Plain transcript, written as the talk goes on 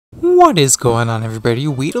What is going on, everybody?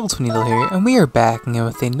 WeedleTwineedle here, and we are back again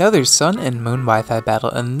with another Sun and Moon Wi-Fi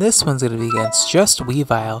battle, and this one's going to be against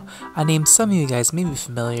JustWeavile, a name some of you guys may be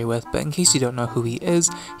familiar with, but in case you don't know who he is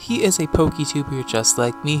a PokeTuber just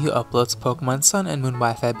like me who uploads Pokemon Sun and Moon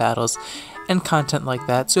Wi-Fi battles and content like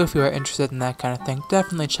that, so if you are interested in that kind of thing,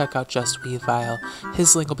 definitely check out JustWeavile.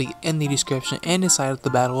 His link will be in the description, and his side of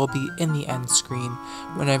the battle will be in the end screen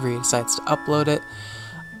whenever he decides to upload it.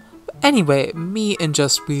 Anyway, me and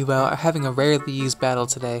JustWeavile are having a rarely used battle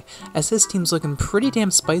today, as his team's looking pretty damn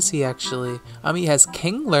spicy actually. He has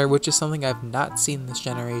Kingler, which is something I've not seen this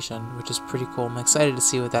generation, which is pretty cool. I'm excited to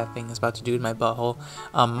see what that thing is about to do in my butthole.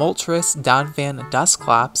 Moltres, Donphan,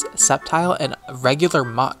 Dusclops, Sceptile, and regular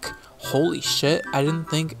Muck. Holy shit, I didn't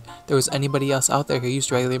think there was anybody else out there who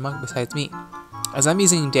used regular Muck besides me. As I'm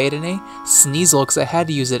using Dedenne, Sneasel, because I had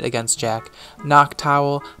to use it against Jack,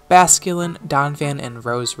 Noctowl, Basculin, Donphan, and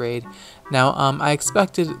Roserade. Now, I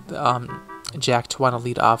expected Jack to want to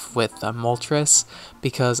lead off with Moltres,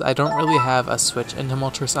 because I don't really have a switch into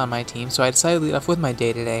Moltres on my team, so I decided to lead off with my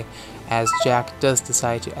Dedenne, as Jack does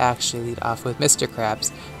decide to actually lead off with Mr.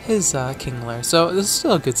 Krabs, his Kingler. So this is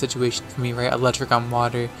still a good situation for me, right? Electric on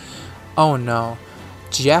water. Oh no.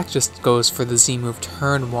 Jack just goes for the Z move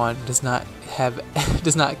turn 1, does not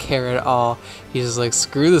care at all. He's just like,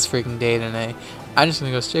 screw this freaking Dedenne. I'm just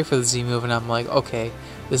gonna go straight for the Z move, and I'm like, okay,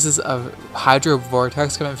 this is a Hydro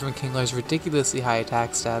Vortex coming from Kingler's ridiculously high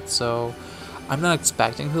attack stats, so I'm not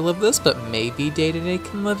expecting to live this, but maybe Dedenne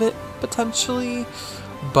can live it, potentially.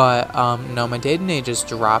 But, no, my Dedenne just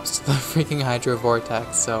drops to the freaking Hydro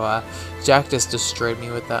Vortex, so, Jack just destroyed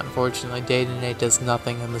me with that, unfortunately. Dedenne does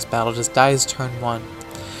nothing in this battle, just dies turn 1.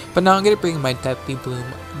 But now I'm going to bring my Deathly Bloom,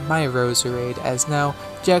 my Roserade, as now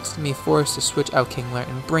Jack's going to be forced to switch out Kingler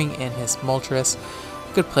and bring in his Moltres.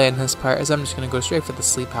 Good play on his part, as I'm just going to go straight for the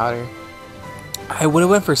Sleep Powder. I would have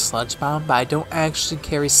went for Sludge Bomb, but I don't actually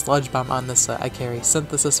carry Sludge Bomb on this set. I carry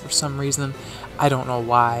Synthesis for some reason. I don't know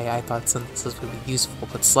why I thought Synthesis would be useful,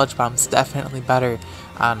 but Sludge Bomb is definitely better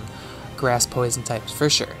on Grass Poison types, for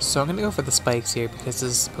sure. So I'm going to go for the Spikes here, because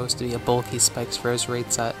this is supposed to be a bulky Spikes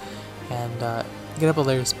Roserade set. And, get up a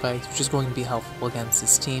layer of Spikes, which is going to be helpful against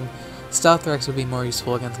this team. Stealth Rex would be more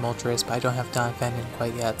useful against Moltres, but I don't have Donphan in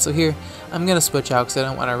quite yet. So here, I'm going to switch out because I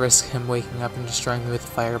don't want to risk him waking up and destroying me with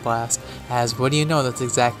Fire Blast. As, what do you know, that's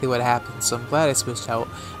exactly what happened. So I'm glad I switched out.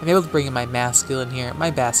 I'm able to bring in my Masculine here,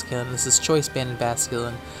 my Basculin. This is Choice Banded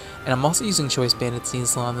Basculin. And I'm also using Choice Banded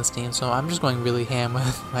Sneasel on this team, so I'm just going really ham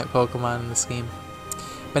with my Pokemon in this game.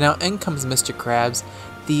 But now in comes Mr. Krabs,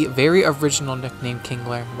 the very original nickname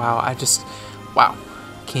Kingler. Wow.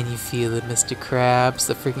 Can you feel it, Mr. Krabs?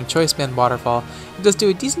 The freaking Choice Band Waterfall. It does do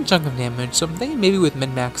a decent chunk of damage, so I'm thinking maybe with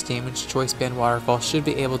min-max damage, Choice Band Waterfall should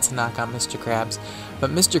be able to knock out Mr. Krabs.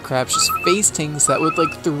 But Mr. Krabs just face tanks that with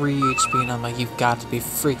like 3 HP, and I'm like, you've got to be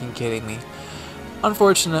freaking kidding me.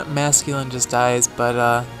 Unfortunate, Masculine just dies,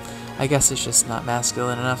 but I guess it's just not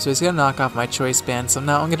masculine enough, so he's going to knock off my Choice Band. So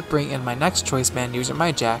now I'm going to bring in my next Choice Band user,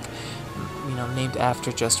 my Jack, named after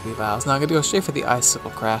JustWeavile. Now I'm going to go straight for the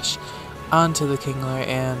Icicle Crash onto the Kingler,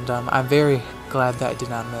 and I'm very glad that I did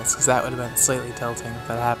not miss, because that would have been slightly tilting if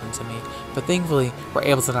that happened to me. But thankfully, we're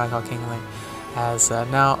able to knock out Kingler, as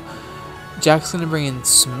now Jack's going to bring in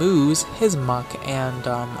Smooth, his Muck, and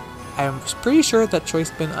I'm pretty sure that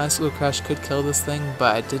Choice Band Icicle Crash could kill this thing,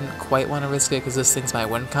 but I didn't quite want to risk it because this thing's my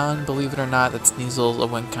win con. Believe it or not, that Sneasel's a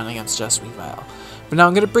win con against JustWeavile. But now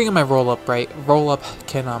I'm going to bring in my Roll-Up, right? Roll-Up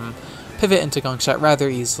can pivot into Gunk Shot rather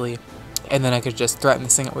easily, and then I could just threaten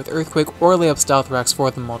this thing up with Earthquake or lay up Stealth Rex for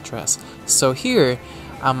the Moltres. So here,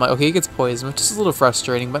 I'm like, okay, he gets Poison, which is a little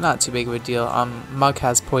frustrating, but not too big of a deal. Mug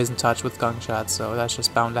has Poison Touch with Gunk Shot, so that's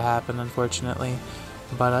just bound to happen, unfortunately.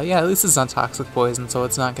 But yeah, at least it's not Toxic Poison, so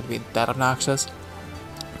it's not going to be that obnoxious.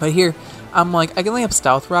 But here, I'm like, I can lay up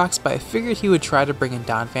Stealth Rocks, but I figured he would try to bring in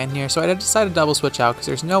Donphan here, so I decided to double switch out, because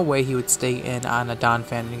there's no way he would stay in on a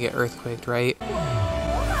Donphan and get Earthquaked, right?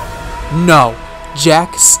 No!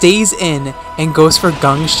 Jack stays in and goes for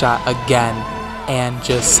Gunk Shot again and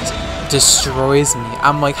just destroys me.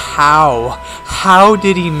 I'm like, how? How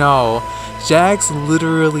did he know? Jack's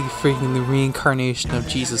literally freaking the reincarnation of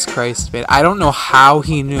Jesus Christ, man. I don't know how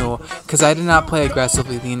he knew, because I did not play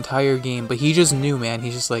aggressively the entire game, but he just knew, man.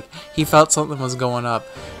 He's just like, he felt something was going up,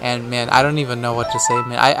 and man, I don't even know what to say,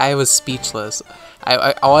 man. I was speechless.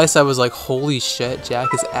 All I said was like, holy shit,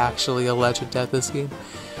 Jack is actually a legend at this game.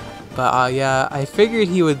 But yeah, I figured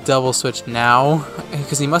he would double switch now,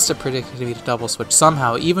 because he must have predicted me to double switch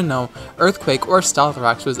somehow, even though Earthquake or Stealth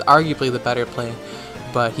Rocks was arguably the better play.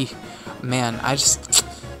 But man,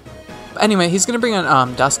 anyway, he's going to bring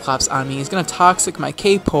on Dusclops on me. He's going to Toxic my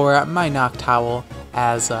K-Pour, my Noctowl,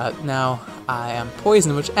 as now I am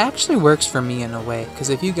poisoned, which actually works for me in a way, because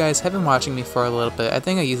if you guys have been watching me for a little bit, I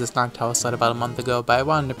think I used this Noctowl set about a month ago, but I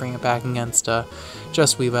wanted to bring it back against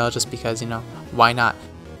JustWeavile just because, you know, why not?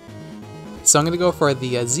 So I'm going to go for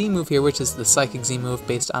the Z move here, which is the Psychic Z move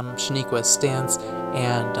based on Shaniqua's stance,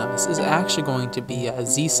 and this is actually going to be a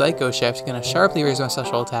Z Psycho Shift, going to sharply raise my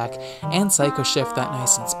special attack, and Psycho Shift that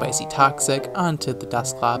nice and spicy Toxic onto the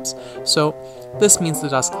Dusclops. So this means the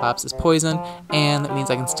Dusclops is poisoned, and that means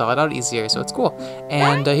I can stall it out easier, so it's cool.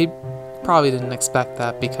 And he probably didn't expect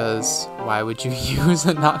that, because why would you use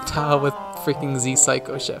a Noctowl with freaking Z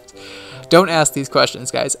Psycho Shift? Don't ask these questions,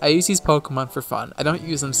 guys. I use these Pokemon for fun. I don't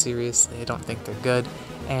use them seriously. I don't think they're good.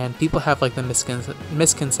 And people have like the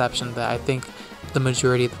misconception that I think the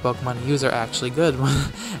majority of the Pokemon I use are actually good.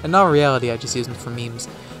 In all reality, I just use them for memes.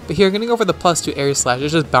 But here, I'm going to go for the +2 Air Slash. It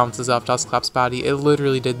just bounces off Dusclops' body. It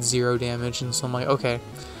literally did 0 damage, and so I'm like, okay.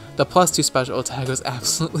 The +2 special attack was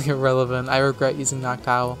absolutely irrelevant. I regret using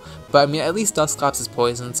Noctowl. But I mean, at least Dusclops is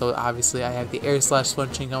poisoned, so obviously I have the Air Slash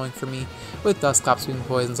flinching going for me with Dusclops being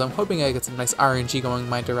poisoned. So I'm hoping I get some nice RNG going in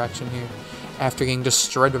my direction here after getting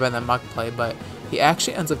destroyed by the Muk play. But he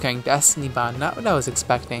actually ends up getting Destiny Bond, not what I was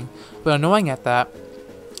expecting, but annoying at that.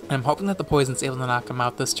 I'm hoping that the poison's able to knock him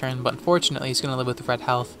out this turn, but unfortunately he's going to live with red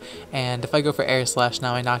health, and if I go for Air Slash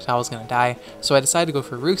now, my Noctowl is going to die, so I decided to go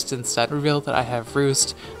for Roost instead, reveal that I have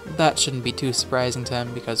Roost. That shouldn't be too surprising to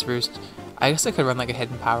him, because Roost, I guess I could run like a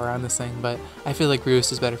hidden power on this thing, but I feel like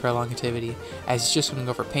Roost is better for longevity, as he's just going to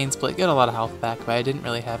go for Pain Split, get a lot of health back, but I didn't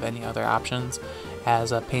really have any other options,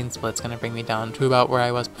 as Pain Split's going to bring me down to about where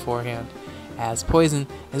I was beforehand. As Poison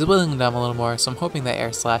is whittling down a little more, so I'm hoping that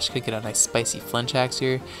Air Slash could get a nice spicy flinch axe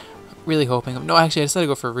here. Really hoping. No, actually, I decided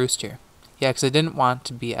to go for Roost here. Yeah, because I didn't want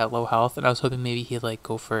to be at low health, and I was hoping maybe he'd like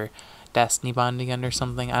go for Destiny Bond again or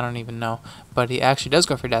something. I don't even know. But he actually does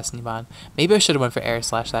go for Destiny Bond. Maybe I should have went for Air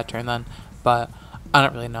Slash that turn then, but I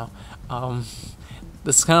don't really know.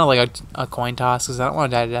 This is kind of like a coin toss, because I don't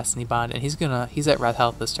want to die to Destiny Bond, and he's at red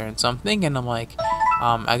health this turn, so I'm thinking I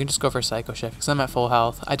can just go for Psycho Shift, because I'm at full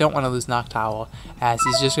health. I don't want to lose Noctowl, as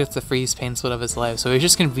he just gets the freeze Pain Split of his life, so he's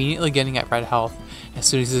just conveniently getting at red health as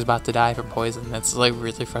soon as he's about to die for poison. That's like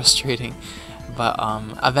really frustrating. But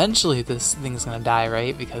eventually this thing's gonna die,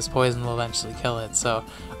 right? Because poison will eventually kill it. So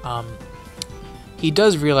he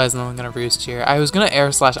does realize that I'm gonna Roost here. I was gonna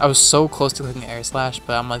Air Slash. I was so close to clicking Air Slash,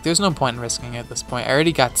 but I'm like, there's no point in risking it at this point. I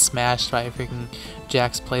already got smashed by freaking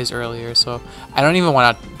Jack's plays earlier, so I don't even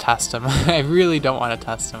want to test him. I really don't want to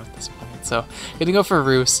test him at this point. So I'm gonna go for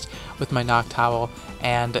Roost with my Noctowl,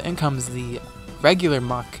 and in comes the regular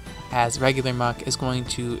Muk, as regular Muk is going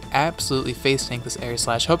to absolutely face tank this Air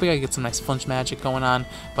Slash, hoping I get some nice flinch magic going on,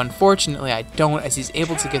 but unfortunately I don't, as he's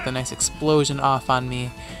able to get the nice explosion off on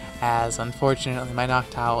me, as unfortunately my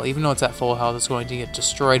Noctowl, even though it's at full health, is going to get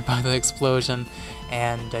destroyed by the explosion,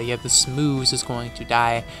 and yeah, the Smooze is going to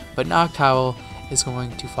die, but Noctowl is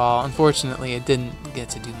going to fall. Unfortunately, it didn't get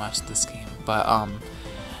to do much this game, but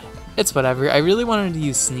it's whatever. I really wanted to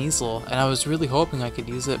use Sneasel, and I was really hoping I could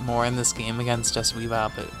use it more in this game against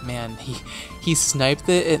JustWeavile, but man, he sniped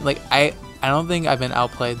it. Like, I don't think I've been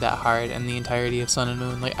outplayed that hard in the entirety of Sun and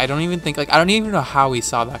Moon. Like, I don't even know how he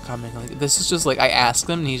saw that coming. Like, this is just like, I asked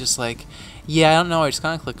him, and he's just like, yeah, I don't know, I just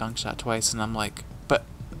kind of clicked Gunk Shot twice, and I'm like, but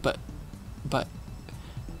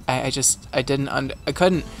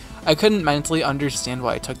I couldn't mentally understand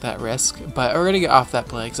why I took that risk, but we're gonna get off that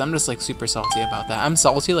play, because I'm just like super salty about that. I'm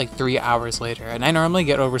salty like 3 hours later, and I normally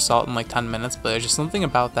get over salt in like 10 minutes, but there's just something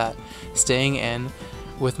about that staying in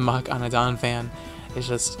with Muk on a Donphan. It's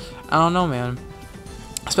just, I don't know, man.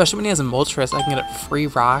 Especially when he has a Moltres, I can get free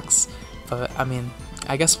rocks, but I mean,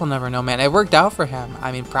 I guess we'll never know, man. It worked out for him.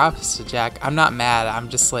 I mean, props to Jack. I'm not mad. I'm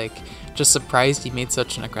just like, surprised he made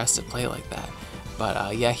such an aggressive play like that.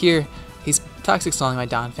 But yeah, here, he's Toxic Stalling my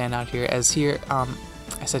Donphan out here, as here, I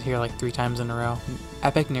said here like 3 times in a row,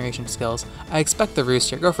 epic narration skills. I expect the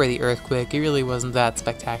Rooster, go for the Earthquake. It really wasn't that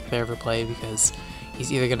spectacular of a play, because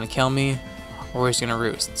he's either going to kill me, or he's going to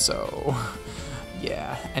Roost, so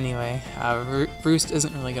yeah. Anyway, Roost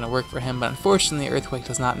isn't really going to work for him, but unfortunately Earthquake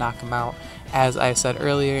does not knock him out. As I said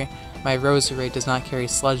earlier, my Roserade does not carry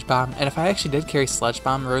Sludge Bomb, and if I actually did carry Sludge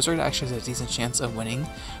Bomb, Roserade actually has a decent chance of winning.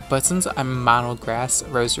 But since I'm mono grass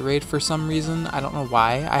Roserade for some reason, I don't know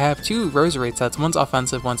why, I have 2 Roserade sets. One's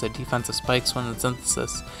offensive, one's a defensive spikes, one's a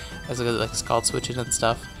synthesis, as a like Scald Switches and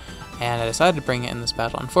stuff. And I decided to bring it in this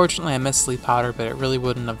battle. Unfortunately, I missed Sleep Powder, but it really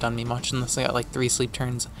wouldn't have done me much unless I got like 3 sleep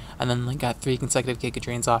turns, and then like got 3 consecutive Giga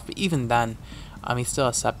Drains off. But even then, he still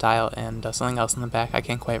has Sceptile and something else in the back, I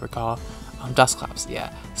can't quite recall. Dusclops,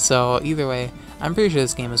 yeah. So either way, I'm pretty sure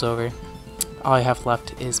this game is over. all I have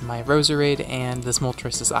left is my Roserade, and this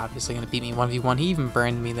Moltres is obviously going to beat me 1v1. He even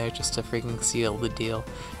burned me there just to freaking seal the deal.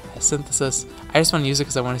 Synthesis, I just want to use it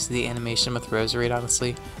because I want to see the animation with Roserade,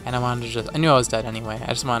 honestly, and I knew I was dead anyway, I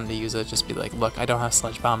just wanted to use it, just be like, look, I don't have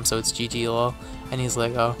Sludge Bomb, so it's GG lol, and he's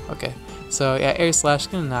like, oh, okay. So yeah, Air Slash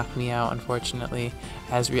gonna knock me out, unfortunately,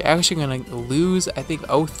 as we're actually gonna lose, I think,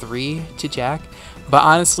 0-3 to Jack, but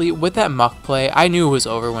honestly, with that Muck play, I knew it was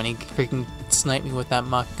over when he freaking sniped me with that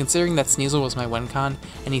Muck, considering that Sneasel was my win con,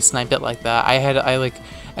 and he sniped it like that. I like,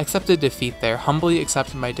 accepted defeat there, humbly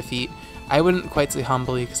accepted my defeat. I wouldn't quite say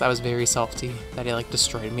humbly because I was very salty that he like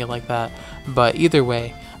destroyed me like that, but either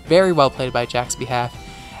way, very well played by Jack's behalf,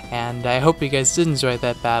 and I hope you guys did enjoy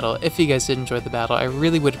that battle. If you guys did enjoy the battle, I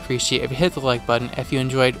really would appreciate if you hit the like button. If you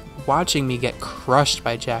enjoyed watching me get crushed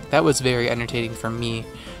by Jack, that was very entertaining for me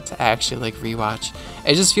to actually like rewatch.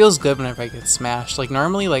 It just feels good whenever I get smashed. Like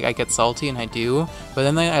normally like I get salty and I do, but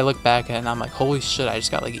then I look back at it and I'm like, holy shit, I just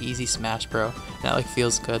got like easy smash, bro, and that like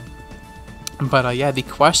feels good. But yeah, the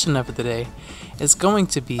question of the day is going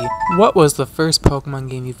to be, what was the first Pokemon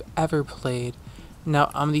game you've ever played?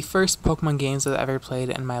 Now, the first Pokemon games that I ever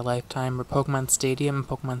played in my lifetime were Pokemon Stadium and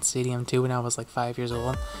Pokemon Stadium 2 when I was like 5 years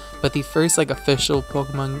old. But the first like official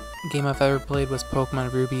Pokemon game I've ever played was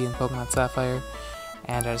Pokemon Ruby and Pokemon Sapphire,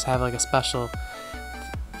 and I just have like a special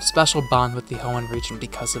bond with the Hoenn region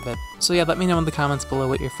because of it. So yeah, let me know in the comments below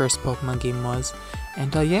what your first Pokemon game was,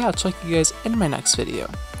 and yeah, I'll check you guys in my next video.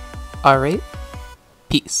 Alright,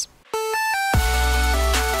 peace.